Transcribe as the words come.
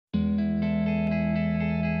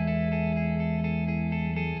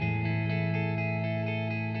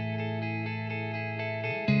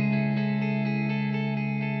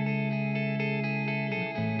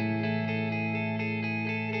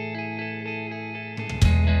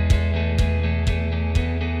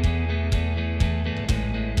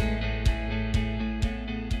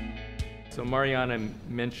Mariana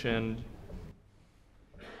mentioned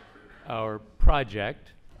our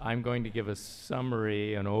project. I'm going to give a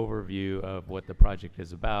summary, an overview of what the project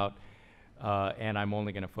is about, and I'm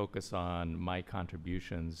only going to focus on my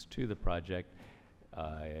contributions to the project.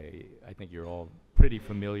 I think you're all pretty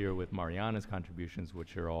familiar with Mariana's contributions,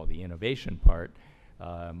 which are all the innovation part.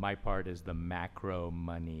 My part is the macro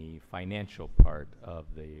money financial part of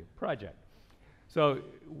the project. So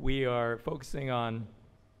we are focusing on,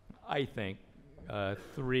 I think,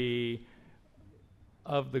 three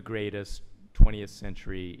of the greatest 20th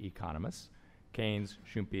century economists, Keynes,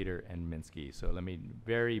 Schumpeter, and Minsky. So let me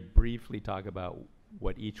very briefly talk about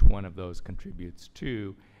what each one of those contributes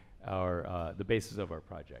to our, the basis of our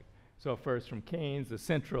project. So first, from Keynes, the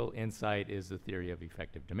central insight is the theory of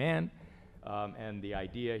effective demand. And the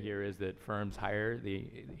idea here is that firms hire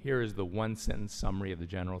here is the one-sentence summary of the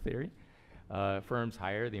general theory. Firms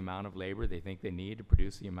hire the amount of labor they think they need to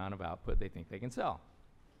produce the amount of output they think they can sell.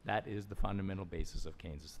 That is the fundamental basis of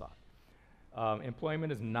Keynes's thought.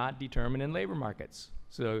 Employment is not determined in labor markets.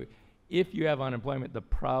 So if you have unemployment, the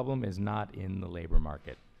problem is not in the labor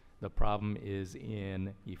market. The problem is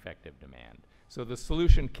in effective demand. So the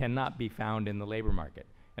solution cannot be found in the labor market.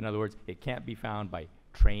 In other words, it can't be found by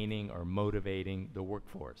training or motivating the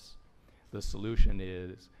workforce. The solution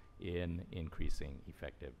is in increasing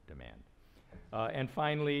effective demand. And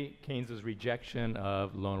finally, Keynes's rejection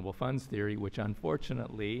of loanable funds theory, which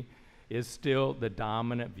unfortunately is still the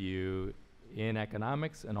dominant view in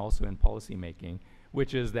economics and also in policy making,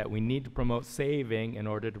 which is that we need to promote saving in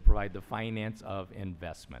order to provide the finance of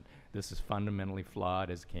investment. This is fundamentally flawed,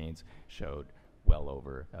 as Keynes showed well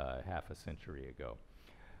over half a century ago.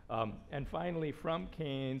 And finally, from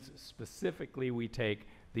Keynes specifically, we take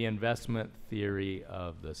the investment theory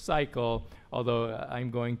of the cycle, although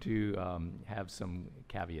I'm going to have some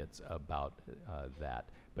caveats about that,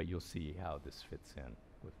 but you'll see how this fits in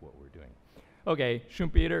with what we're doing. Okay,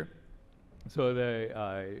 Schumpeter. So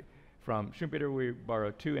from Schumpeter, we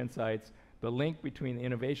borrow two insights: the link between the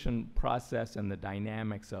innovation process and the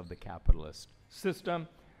dynamics of the capitalist system,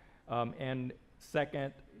 and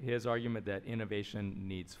second, his argument that innovation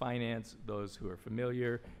needs finance. Those who are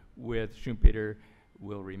familiar with Schumpeter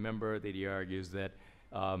will remember that he argues that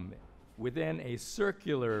within a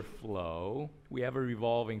circular flow, we have a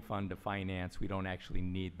revolving fund to finance. We don't actually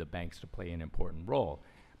need the banks to play an important role.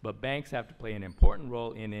 But banks have to play an important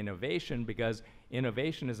role in innovation because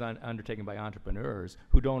innovation is undertaken by entrepreneurs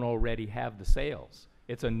who don't already have the sales.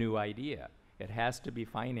 It's a new idea. It has to be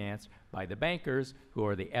financed by the bankers who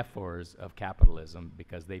are the FORs of capitalism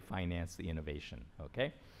because they finance the innovation,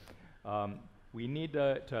 okay? We need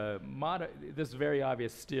to modify, this is very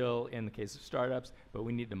obvious still in the case of startups, but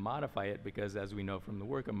we need to modify it because, as we know from the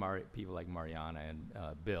work of people like Mariana and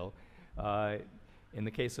Bill, in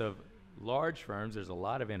the case of large firms, there's a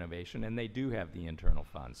lot of innovation, and they do have the internal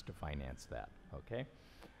funds to finance that, okay?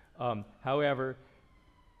 However,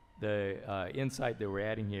 the insight that we're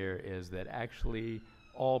adding here is that actually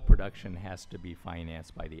all production has to be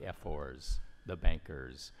financed by the FORs, the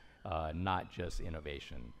bankers, not just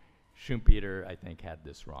innovation. Schumpeter, I think, had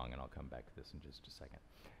this wrong, and I'll come back to this in just a second.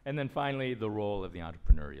 And then finally, the role of the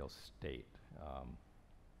entrepreneurial state.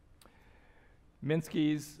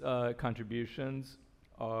 Minsky's contributions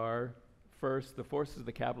are, first, the forces of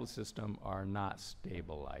the capitalist system are not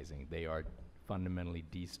stabilizing. They are fundamentally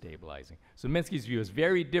destabilizing. So Minsky's view is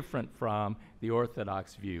very different from the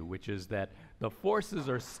orthodox view, which is that the forces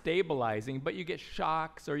are stabilizing, but you get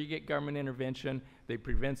shocks or you get government intervention that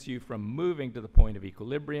prevents you from moving to the point of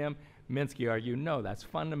equilibrium. Minsky argued, no, that's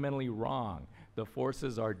fundamentally wrong. The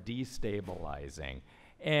forces are destabilizing.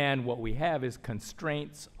 And what we have is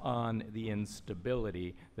constraints on the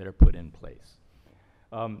instability that are put in place.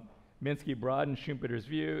 Minsky broadened Schumpeter's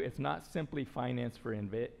view. It's not simply finance for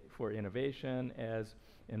innovation, as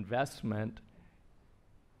investment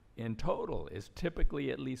in total is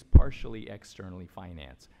typically at least partially externally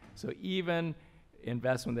financed. So even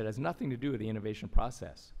investment that has nothing to do with the innovation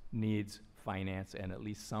process needs finance, and at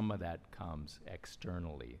least some of that comes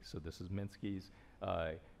externally. So this is Minsky's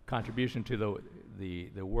contribution to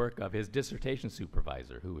the work of his dissertation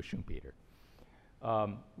supervisor, who was Schumpeter.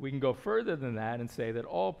 We can go further than that and say that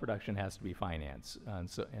all production has to be financed.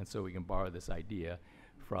 And so we can borrow this idea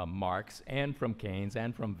from Marx and from Keynes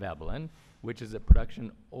and from Veblen, which is that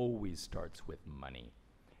production always starts with money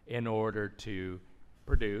in order to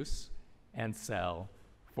produce and sell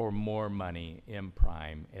for more money in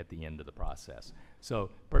prime at the end of the process. So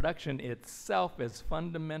production itself is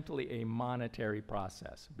fundamentally a monetary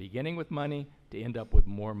process, beginning with money to end up with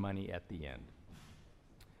more money at the end.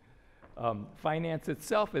 Finance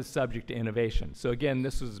itself is subject to innovation. So again,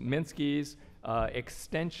 this was Minsky's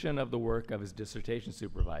extension of the work of his dissertation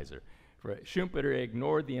supervisor. Schumpeter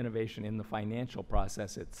ignored the innovation in the financial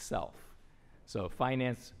process itself. So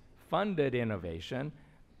finance funded innovation,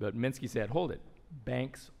 but Minsky said, hold it,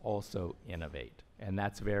 banks also innovate. And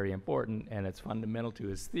that's very important, and it's fundamental to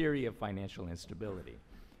his theory of financial instability.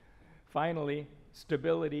 Finally,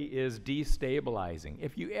 stability is destabilizing.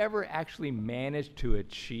 If you ever actually manage to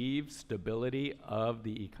achieve stability of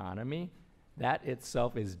the economy, that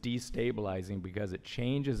itself is destabilizing because it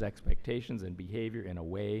changes expectations and behavior in a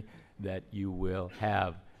way that you will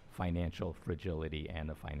have financial fragility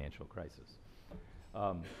and a financial crisis.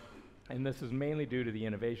 And this is mainly due to the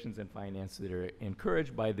innovations in finance that are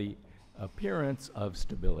encouraged by the appearance of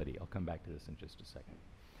stability. I'll come back to this in just a second.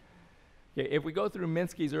 Okay, if we go through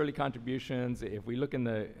Minsky's early contributions, if we look in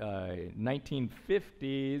the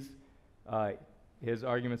 1950s, his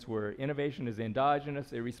arguments were innovation is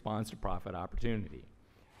endogenous, it responds to profit opportunity.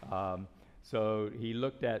 So he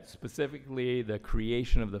looked at specifically the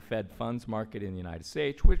creation of the Fed funds market in the United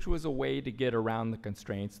States, which was a way to get around the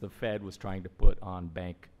constraints the Fed was trying to put on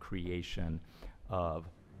bank creation of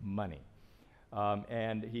money.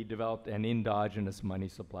 And he developed an endogenous money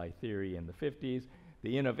supply theory in the 50s.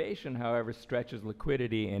 The innovation, however, stretches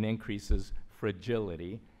liquidity and increases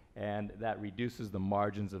fragility, and that reduces the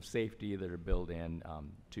margins of safety that are built in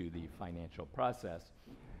to the financial process.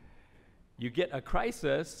 You get a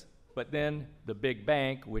crisis, but then the big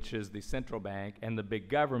bank, which is the central bank, and the big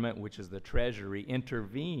government, which is the Treasury,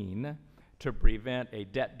 intervene to prevent a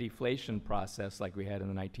debt deflation process like we had in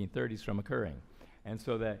the 1930s from occurring. And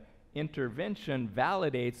so the intervention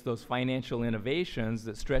validates those financial innovations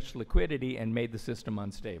that stretched liquidity and made the system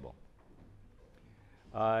unstable.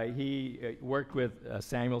 He worked with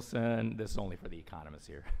Samuelson, this is only for the economists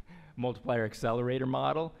here, multiplier accelerator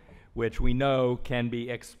model, which we know can be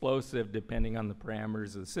explosive depending on the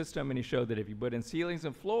parameters of the system, and he showed that if you put in ceilings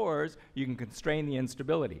and floors, you can constrain the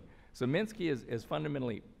instability. So Minsky is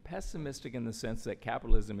fundamentally pessimistic in the sense that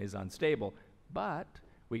capitalism is unstable, but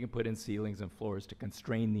we can put in ceilings and floors to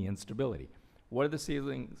constrain the instability. What are the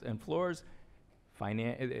ceilings and floors?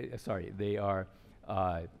 They are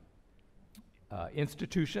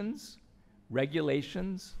institutions,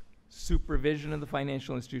 regulations, supervision of the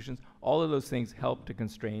financial institutions. All of those things help to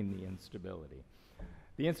constrain the instability.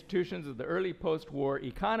 The institutions of the early post-war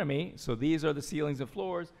economy, so these are the ceilings and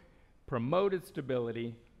floors, promoted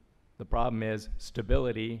stability. The problem is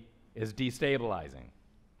stability is destabilizing.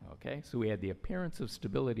 Okay, so we had the appearance of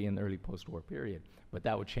stability in the early post-war period, but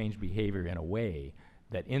that would change behavior in a way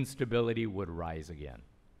that instability would rise again.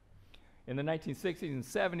 In the 1960s and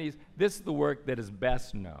 70s, this is the work that is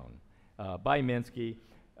best known by Minsky.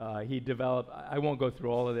 He developed, I won't go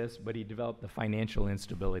through all of this, but he developed the financial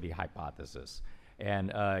instability hypothesis.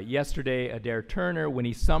 And yesterday, Adair Turner, when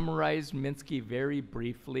he summarized Minsky very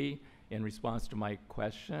briefly in response to my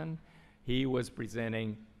question, he was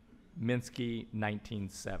presenting Minsky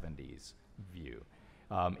 1970s view,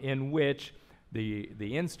 in which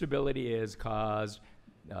the instability is caused,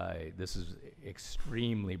 this is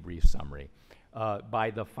extremely brief summary, by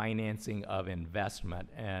the financing of investment.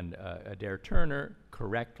 And Adair Turner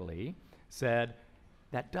correctly said,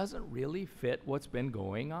 that doesn't really fit what's been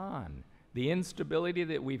going on. The instability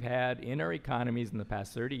that we've had in our economies in the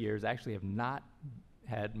past 30 years actually have not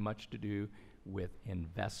had much to do with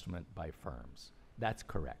investment by firms. That's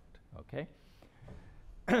correct. Okay?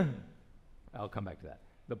 I'll come back to that.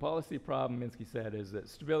 The policy problem, Minsky said, is that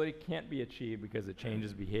stability can't be achieved because it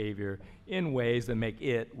changes behavior in ways that make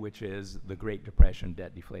it, which is the Great Depression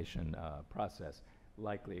debt deflation process,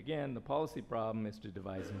 likely. Again, the policy problem is to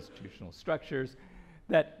devise institutional structures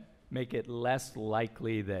that make it less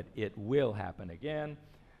likely that it will happen again.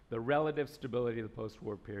 The relative stability of the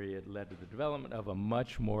post-war period led to the development of a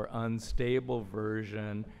much more unstable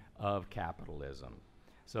version of capitalism.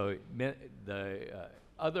 So the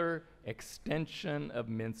other extension of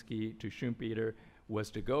Minsky to Schumpeter was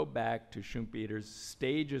to go back to Schumpeter's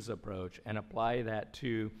stages approach and apply that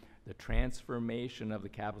to the transformation of the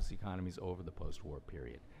capitalist economies over the post-war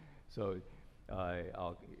period. So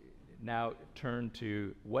I'll now turn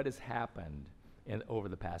to what has happened over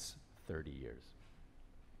the past 30 years.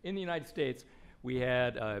 In the United States, we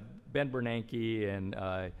had Ben Bernanke in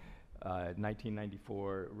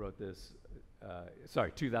 1994 wrote this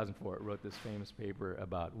 2004, wrote this famous paper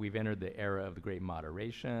about we've entered the era of the great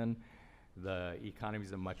moderation, the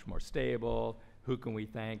economies are much more stable. Who can we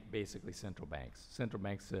thank? Basically central banks. Central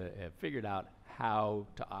banks have figured out how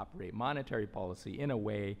to operate monetary policy in a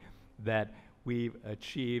way that we've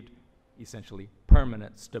achieved essentially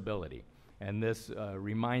permanent stability. And this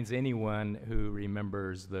reminds anyone who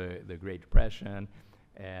remembers the Great Depression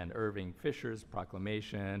and Irving Fisher's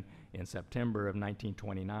proclamation in September of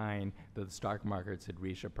 1929 that the stock markets had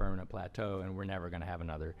reached a permanent plateau and we're never going to have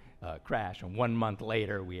another crash. And 1 month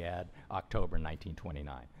later, we had October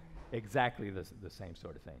 1929. Exactly the same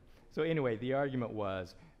sort of thing. So anyway, the argument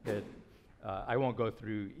was that I won't go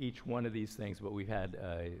through each one of these things, but we've had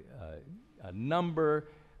a number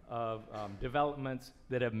of developments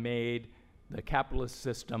that have made the capitalist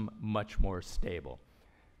system much more stable.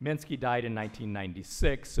 Minsky died in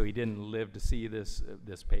 1996, so he didn't live to see this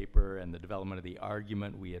paper and the development of the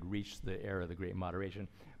argument. We had reached the era of the Great Moderation,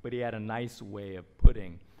 but he had a nice way of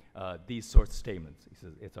putting these sorts of statements. He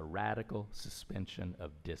says, it's a radical suspension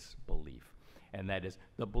of disbelief, and that is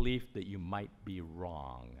the belief that you might be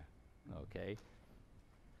wrong, okay?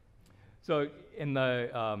 So in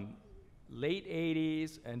the late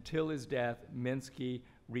 80s until his death, Minsky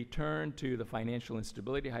returned to the financial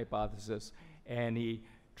instability hypothesis, and he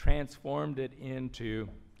transformed it into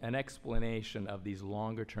an explanation of these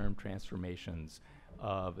longer-term transformations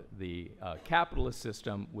of the capitalist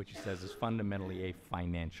system, which he says is fundamentally a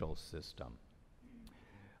financial system.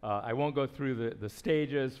 I won't go through the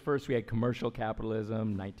stages. First, we had commercial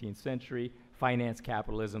capitalism, 19th century. Finance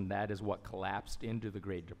capitalism, that is what collapsed into the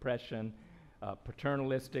Great Depression.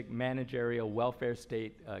 Paternalistic, managerial, welfare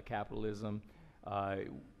state capitalism,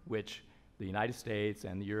 which the United States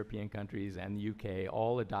and the European countries and the UK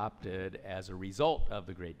all adopted as a result of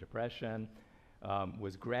the Great Depression,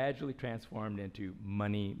 was gradually transformed into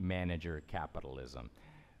money manager capitalism.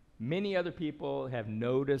 Many other people have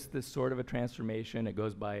noticed this sort of a transformation. It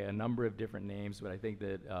goes by a number of different names, but I think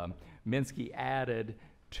that Minsky added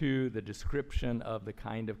to the description of the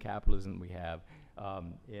kind of capitalism we have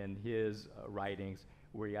in his writings,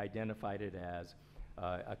 where he identified it as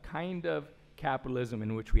a kind of capitalism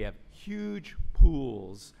in which we have huge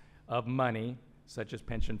pools of money, such as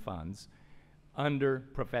pension funds, under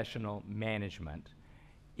professional management.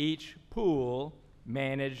 Each pool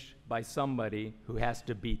managed by somebody who has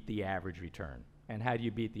to beat the average return. And how do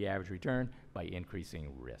you beat the average return? By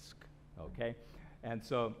increasing risk, okay? And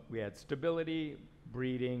so we had stability,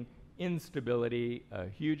 breeding, instability, a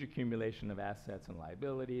huge accumulation of assets and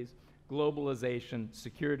liabilities, globalization,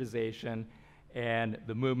 securitization, and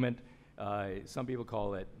the movement, some people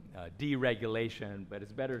call it deregulation, but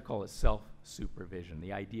it's better to call it self-supervision.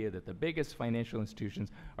 The idea that the biggest financial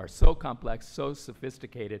institutions are so complex, so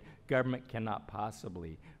sophisticated, government cannot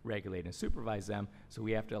possibly regulate and supervise them, so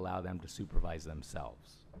we have to allow them to supervise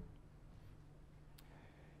themselves.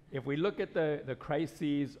 If we look at the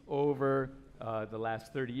crises over the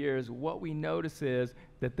last 30 years, what we notice is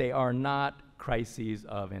that they are not crises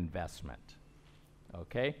of investment,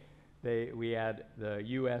 okay? We had the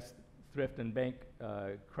U.S. thrift and bank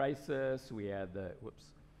crisis, we had the,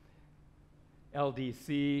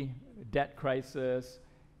 LDC, debt crisis,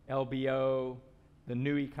 LBO, the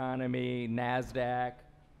new economy, NASDAQ,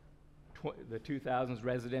 the 2000s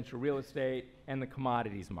residential real estate, and the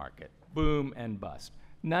commodities market, boom and bust.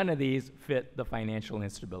 None of these fit the financial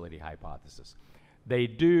instability hypothesis. They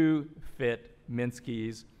do fit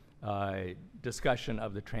Minsky's discussion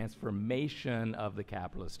of the transformation of the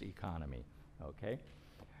capitalist economy, okay?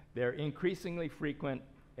 They're increasingly frequent,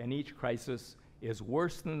 and each crisis is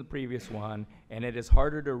worse than the previous one, and it is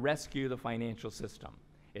harder to rescue the financial system.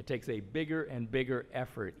 It takes a bigger and bigger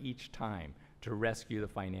effort each time to rescue the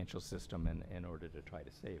financial system in order to try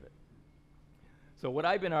to save it. So what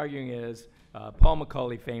I've been arguing is, Paul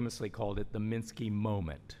McCulley famously called it the Minsky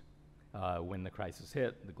moment when the crisis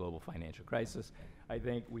hit, the global financial crisis. I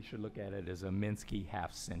think we should look at it as a Minsky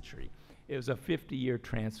half-century. It was a 50-year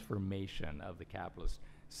transformation of the capitalist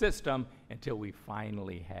system until we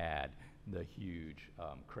finally had the huge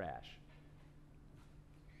crash.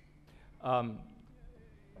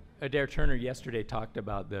 Adair Turner yesterday talked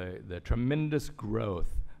about the tremendous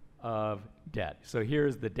growth of debt. So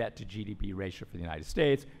here's the debt to GDP ratio for the United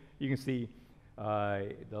States. You can see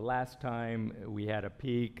the last time we had a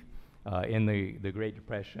peak in the Great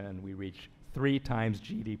Depression, we reached 3 times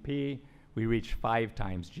GDP. We reached 5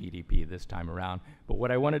 times GDP this time around. But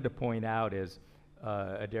what I wanted to point out is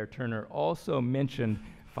Adair Turner also mentioned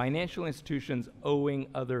financial institutions owing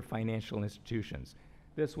other financial institutions.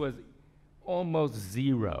 This was almost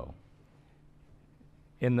 0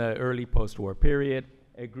 in the early post-war period.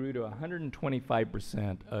 It grew to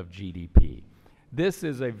 125% of GDP. This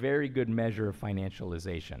is a very good measure of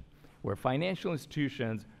financialization, where financial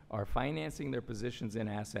institutions are financing their positions in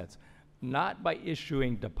assets not by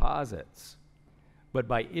issuing deposits, but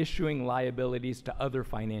by issuing liabilities to other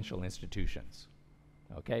financial institutions,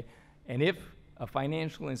 okay? And if a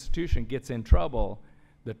financial institution gets in trouble,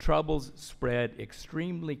 the troubles spread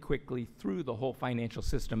extremely quickly through the whole financial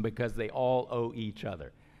system because they all owe each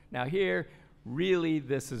other. Now here, really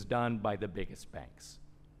this is done by the biggest banks.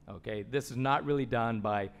 Okay, this is not really done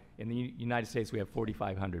by, in the United States we have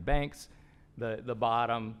 4,500 banks. The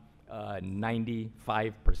bottom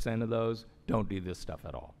 95% of those don't do this stuff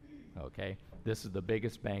at all. Okay, this is the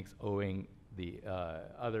biggest banks owing the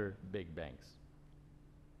other big banks.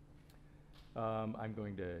 I'm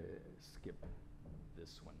going to skip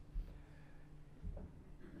this one.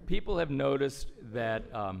 People have noticed that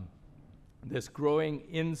this growing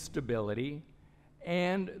instability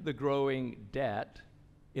and the growing debt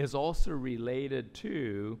is also related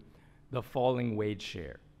to the falling wage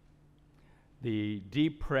share. The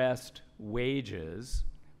depressed wages,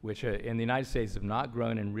 which in the United States have not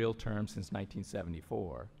grown in real terms since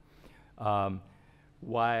 1974,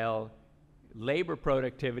 while labor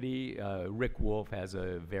productivity, Rick Wolf has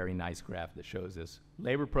a very nice graph that shows this.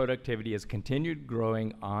 Labor productivity has continued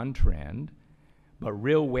growing on trend, but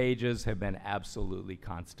real wages have been absolutely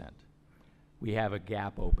constant. We have a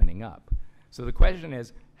gap opening up. So the question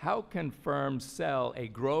is, how can firms sell a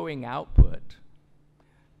growing output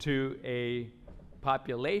to a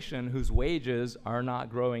population whose wages are not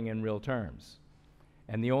growing in real terms?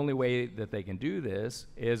 And the only way that they can do this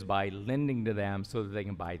is by lending to them so that they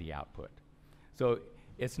can buy the output. So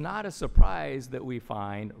it's not a surprise that we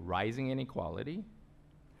find rising inequality,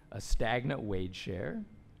 a stagnant wage share,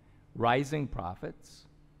 rising profits,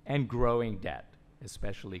 and growing debt,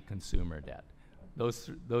 especially consumer debt.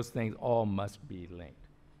 Those things all must be linked.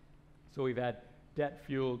 So we've had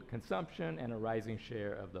debt-fueled consumption and a rising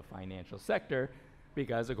share of the financial sector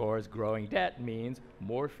because, of course, growing debt means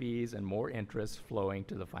more fees and more interest flowing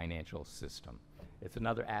to the financial system. It's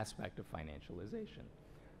another aspect of financialization.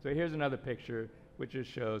 So here's another picture which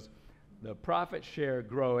just shows the profit share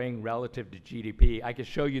growing relative to GDP. I could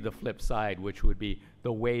show you the flip side, which would be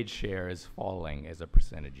the wage share is falling as a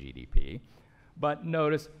percent of GDP. But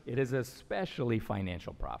notice it is especially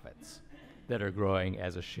financial profits that are growing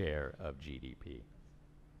as a share of GDP.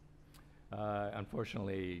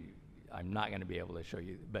 Unfortunately, I'm not going to be able to show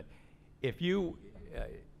you, but if you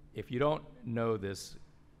don't know this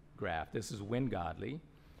graph, this is Wynne Godley.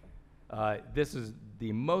 This is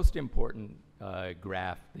the most important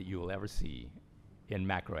graph that you will ever see in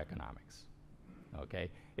macroeconomics. Okay,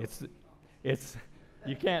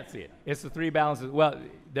 you can't see it. It's the three balances. Well,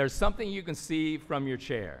 there's something you can see from your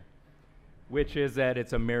chair, which is that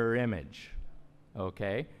it's a mirror image.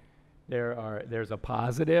 Okay, there's a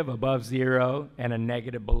positive above zero and a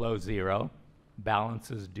negative below zero.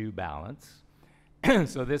 Balances do balance.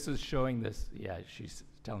 So this is showing this. Yeah, she's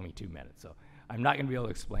telling me 2 minutes, so I'm not going to be able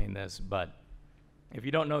to explain this, but if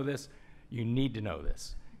you don't know this, you need to know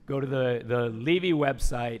this. Go to the Levy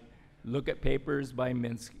website, look at papers by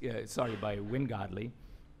Wynne Godley,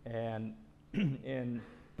 and in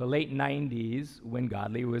the late 90s, Wynne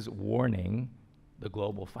Godley was warning the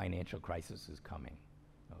global financial crisis is coming,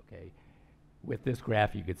 okay? With this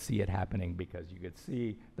graph, you could see it happening because you could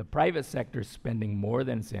see the private sector spending more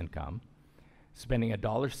than its income, spending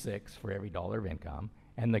 $1.06 for every dollar of income,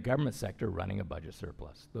 and the government sector running a budget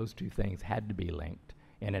surplus. Those two things had to be linked,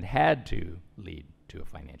 and it had to lead to a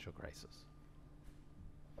financial crisis.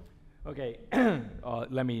 Okay,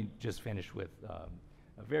 let me just finish with a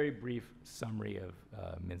very brief summary of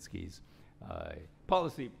Minsky's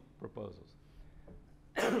policy proposals.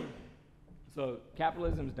 So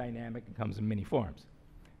capitalism is dynamic and comes in many forms.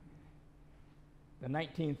 The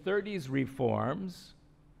 1930s reforms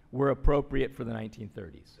were appropriate for the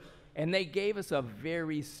 1930s. And they gave us a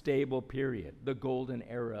very stable period, the golden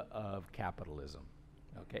era of capitalism,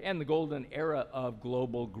 okay, and the golden era of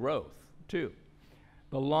global growth, too.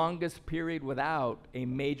 The longest period without a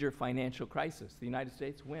major financial crisis. The United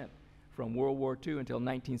States went from World War II until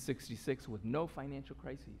 1966 with no financial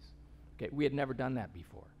crises. Okay, we had never done that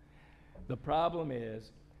before. The problem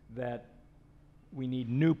is that we need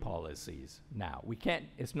new policies now. We can't,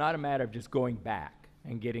 it's not a matter of just going back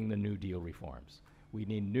and getting the New Deal reforms. We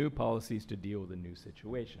need new policies to deal with a new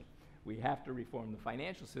situation. We have to reform the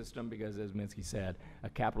financial system because, as Minsky said, a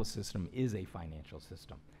capitalist system is a financial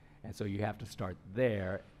system. And so you have to start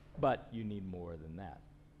there, but you need more than that.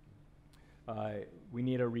 We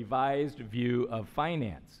need a revised view of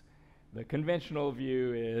finance. The conventional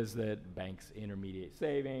view is that banks intermediate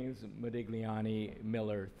savings,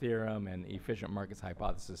 Modigliani-Miller theorem, and efficient markets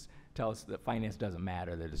hypothesis tell us that finance doesn't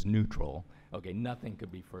matter, that it's neutral. Okay, nothing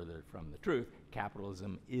could be further from the truth.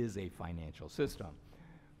 Capitalism is a financial system.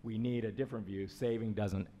 We need a different view. Saving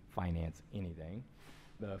doesn't finance anything.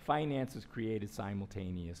 The finance is created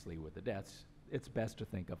simultaneously with the debts. it's best to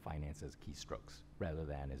think of finance as keystrokes rather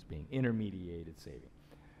than as being intermediated saving.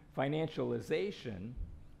 Financialization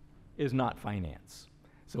is not finance.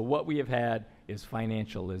 So what we have had is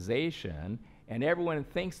financialization, and everyone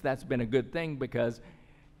thinks that's been a good thing because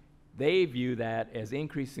they view that as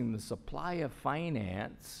increasing the supply of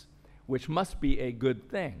finance, which must be a good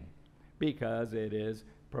thing because it is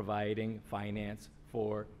providing finance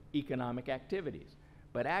for economic activities.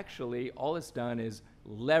 But actually, all it's done is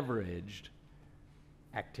leveraged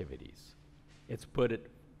activities. It's put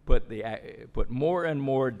more and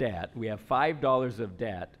more debt. We have $5 of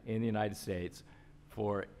debt in the United States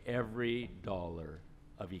for every dollar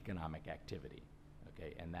of economic activity,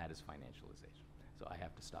 okay? And that is financialization. So I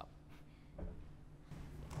have to stop.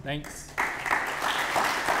 Thanks.